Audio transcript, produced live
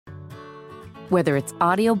Whether it's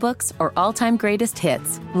audiobooks or all-time greatest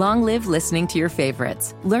hits, long live listening to your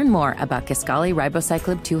favorites. Learn more about Kisqali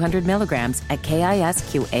Ribociclib 200 milligrams at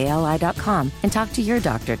KISQALI.com and talk to your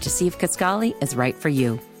doctor to see if Kisqali is right for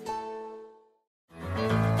you.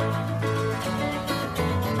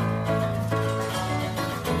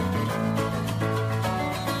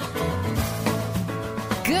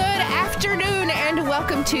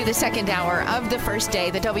 Welcome to the second hour of the first day,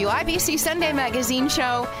 the WIBC Sunday Magazine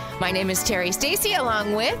Show. My name is Terry Stacy,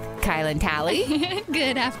 along with Kylan Talley.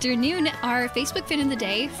 Good afternoon. Our Facebook fan of the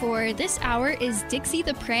day for this hour is Dixie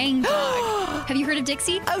the Praying Dog. Have you heard of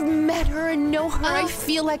Dixie? I've met her and know her. I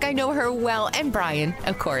feel like I know her well. And Brian,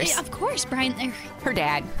 of course. Yeah, of course, Brian. Her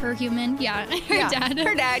dad. Her human. Yeah, dad.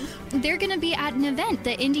 Her dad. They're going to be at an event,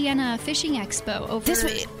 the Indiana Fishing Expo, over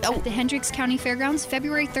at the Hendricks County Fairgrounds,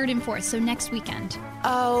 February 3rd and 4th, so next weekend.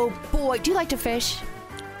 Oh, boy. Do you like to fish?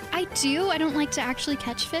 I do. I don't like to actually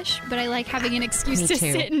catch fish, but I like having an excuse to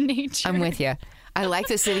sit in nature. I'm with you. I like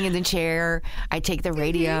the sitting in the chair. I take the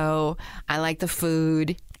radio. I like the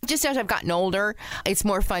food. Just as I've gotten older, it's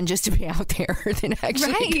more fun just to be out there than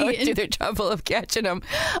actually going through the trouble of catching them.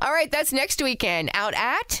 All right, that's next weekend. Out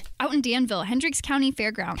in Danville, Hendricks County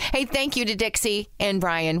Fairgrounds. Hey, thank you to Dixie and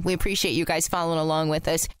Brian. We appreciate you guys following along with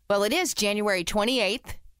us. Well, it is January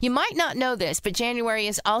 28th. You might not know this, but January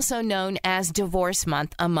is also known as Divorce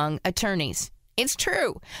Month among attorneys. It's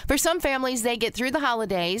true. For some families, they get through the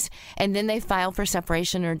holidays and then they file for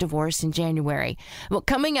separation or divorce in January. Well,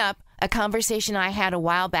 coming up, a conversation I had a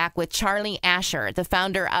while back with Charlie Asher, the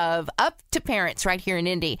founder of Up to Parents right here in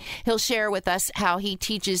Indy. He'll share with us how he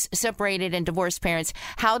teaches separated and divorced parents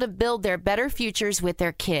how to build their better futures with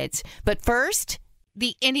their kids. But first,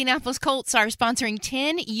 the Indianapolis Colts are sponsoring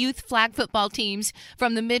 10 youth flag football teams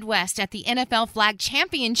from the Midwest at the NFL Flag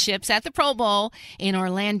Championships at the Pro Bowl in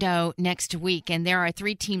Orlando next week. And there are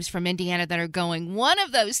 3 teams from Indiana that are going. One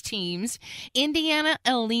of those teams, Indiana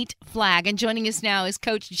Elite Flag. And joining us now is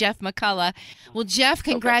Coach Jeff McCullough. Well, Jeff,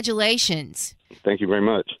 congratulations. Thank you very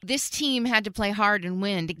much. This team had to play hard and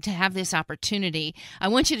win to have this opportunity. I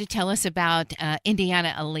want you to tell us about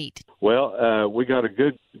Indiana Elite. Well, we got a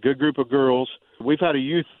good group of girls. We've had a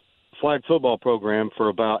youth flag football program for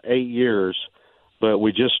about 8 years, but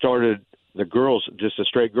we just started the girls, just a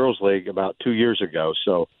straight girls league about 2 years ago.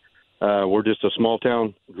 So we're just a small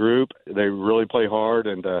town group. They really play hard,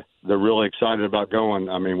 and they're really excited about going.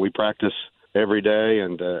 I mean, we practice every day,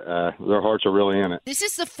 and their hearts are really in it. This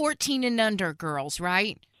is the 14 and under girls,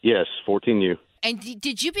 right? Yes, 14U. And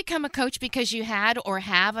did you become a coach because you had or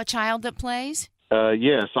have a child that plays?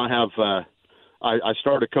 Yes, I have. I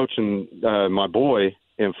started coaching my boy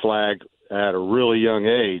in flag at a really young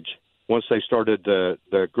age. Once they started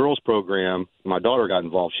the girls program, my daughter got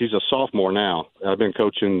involved. She's a sophomore now. I've been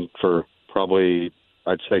coaching for probably,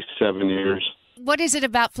 I'd say, 7 years. What is it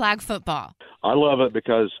about flag football? I love it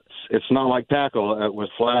because it's not like tackle with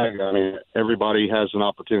flag. I mean, everybody has an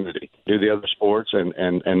opportunity to do the other sports, and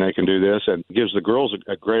they can do this, and it gives the girls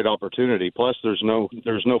a great opportunity. Plus, there's no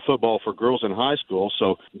football for girls in high school,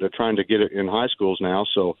 so they're trying to get it in high schools now.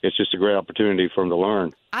 So it's just a great opportunity for them to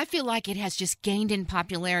learn. I feel like it has just gained in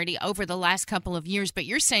popularity over the last couple of years, but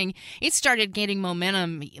you're saying it started getting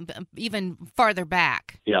momentum even farther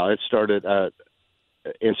back. Yeah, it started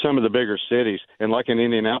in some of the bigger cities, and like in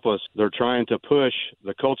Indianapolis, the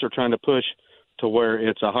Colts are trying to push to where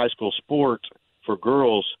it's a high school sport for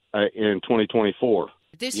girls in 2024.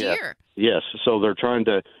 This year? Yes, so they're trying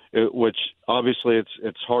to, which obviously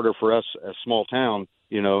it's harder for us, a small town.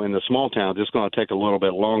 You know, in the small towns, it's going to take a little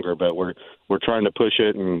bit longer, but we're trying to push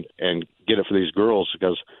it and get it for these girls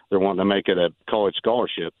because they're wanting to make it a college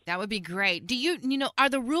scholarship. That would be great. Do you are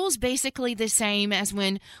the rules basically the same as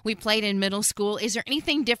when we played in middle school? Is there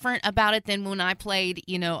anything different about it than when I played,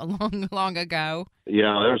 long ago?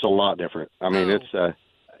 Yeah, there's a lot different. I mean,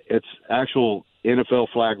 it's actual NFL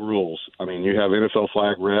flag rules. I mean, you have NFL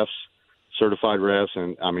flag refs, certified refs,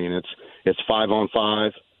 and I mean, it's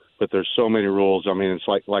 5-on-5. But there's so many rules. I mean, it's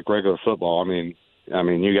like regular football. I mean,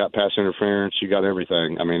 you got pass interference, you got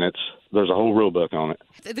everything. I mean, there's a whole rule book on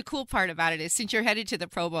it. The cool part about it is, since you're headed to the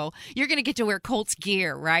Pro Bowl, you're going to get to wear Colts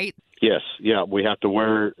gear, right? Yes, yeah. We have to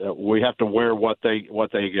wear what they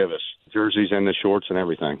give us, jerseys and the shorts and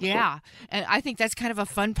everything. Yeah, and I think that's kind of a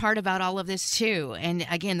fun part about all of this too. And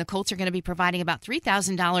again, the Colts are going to be providing about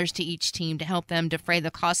 $3,000 to each team to help them defray the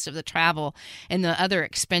cost of the travel and the other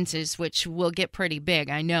expenses, which will get pretty big,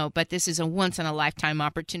 I know. But this is a once in a lifetime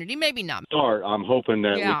opportunity. Maybe not. I'm hoping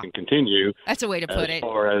that we can continue. That's a way to put it. As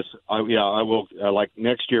far as I will. Like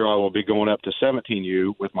next year, I will be going up to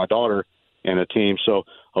 17U with my daughter and a team. So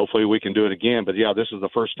hopefully we can do it again. But yeah, this is the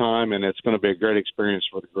first time, and it's going to be a great experience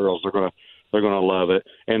for the girls. They're going they're going to love it.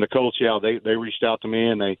 And the Colts, they reached out to me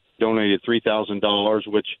and they donated $3,000,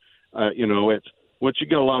 which it's which you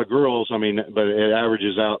get a lot of girls. I mean, but it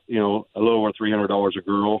averages out a little over $300 a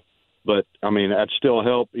girl. But I mean, that'd still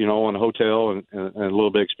help, on a hotel and a little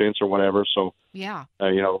bit expense or whatever. So yeah,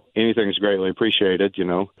 anything's greatly appreciated.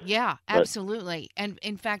 Yeah, absolutely. And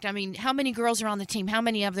in fact, I mean, how many girls are on the team? How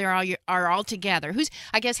many of there are all together?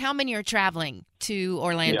 How many are traveling to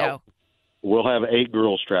Orlando? We'll have 8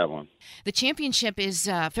 girls traveling. The championship is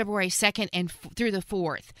February 2nd and through the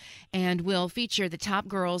 4th, and will feature the top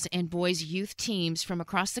girls and boys youth teams from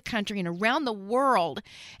across the country and around the world.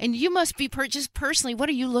 And you must be just personally, what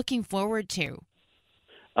are you looking forward to?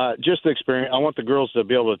 Just the experience. I want the girls to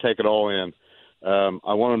be able to take it all in.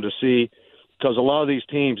 I want them to see, because a lot of these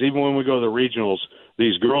teams, even when we go to the regionals,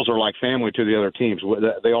 these girls are like family to the other teams.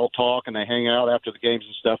 They all talk and they hang out after the games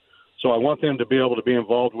and stuff. So I want them to be able to be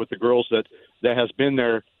involved with the girls that has been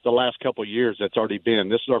there the last couple of years. That's already been.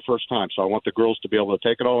 This is our first time, so I want the girls to be able to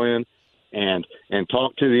take it all in and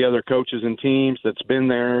talk to the other coaches and teams that's been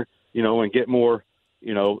there, and get more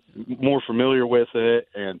familiar with it.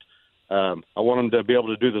 And I want them to be able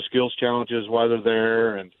to do the skills challenges while they're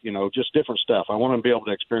there, and just different stuff. I want them to be able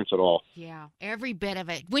to experience it all. Yeah, every bit of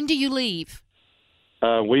it. When do you leave?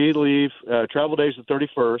 We leave. Travel day's the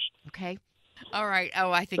 31st. Okay. All right.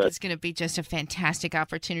 Oh, I think it's going to be just a fantastic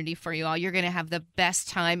opportunity for you all. You're going to have the best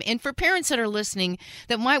time. And for parents that are listening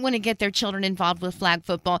that might want to get their children involved with flag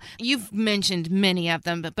football, you've mentioned many of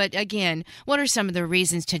them. But again, what are some of the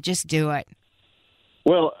reasons to just do it?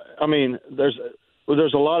 Well, I mean, there's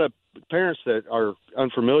a lot of parents that are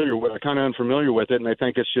unfamiliar with it, and they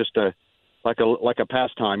think it's just like a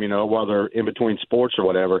pastime, while they're in between sports or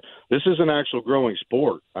whatever. This is an actual growing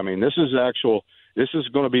sport. I mean, this is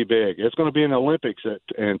going to be big. It's going to be in the Olympics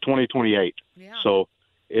in 2028. Yeah. So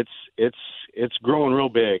it's growing real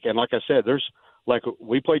big. And like I said,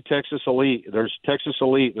 we played Texas Elite. There's Texas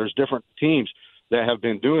Elite. There's different teams that have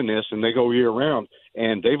been doing this, and they go year round.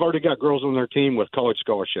 And they've already got girls on their team with college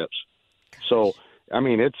scholarships. Gosh. So I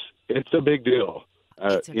mean, it's a big deal.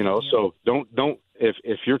 So don't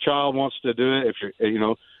if your child wants to do it,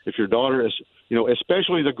 if your daughter is,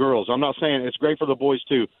 especially the girls. I'm not saying it's great for the boys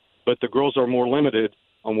too. But the girls are more limited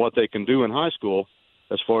on what they can do in high school,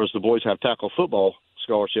 as far as the boys have tackle football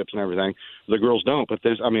scholarships and everything. The girls don't. But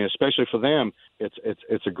especially for them,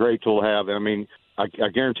 it's a great tool to have. I mean, I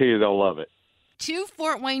guarantee you they'll love it. 2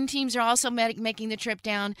 Fort Wayne teams are also making the trip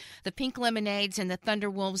down. The Pink Lemonades and the Thunder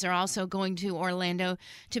Wolves are also going to Orlando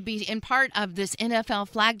to be in part of this NFL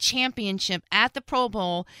Flag Championship at the Pro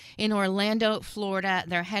Bowl in Orlando, Florida.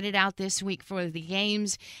 They're headed out this week for the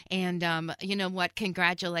games. And you know what?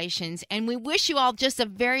 Congratulations. And we wish you all just the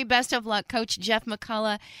very best of luck, Coach Jeff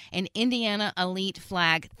McCullough and Indiana Elite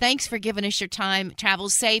Flag. Thanks for giving us your time. Travel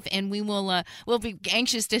safe, and we'll be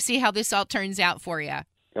anxious to see how this all turns out for you.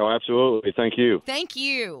 Oh, absolutely. Thank you. Thank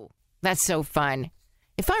you. That's so fun.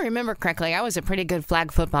 If I remember correctly, I was a pretty good flag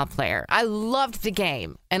football player. I loved the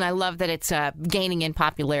game, and I love that it's gaining in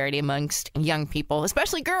popularity amongst young people,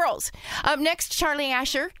 especially girls. Up next, Charlie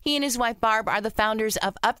Asher. He and his wife, Barb, are the founders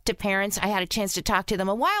of Up to Parents. I had a chance to talk to them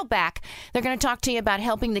a while back. They're going to talk to you about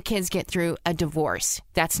helping the kids get through a divorce.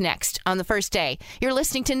 That's next on the first day. You're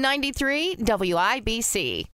listening to 93 WIBC.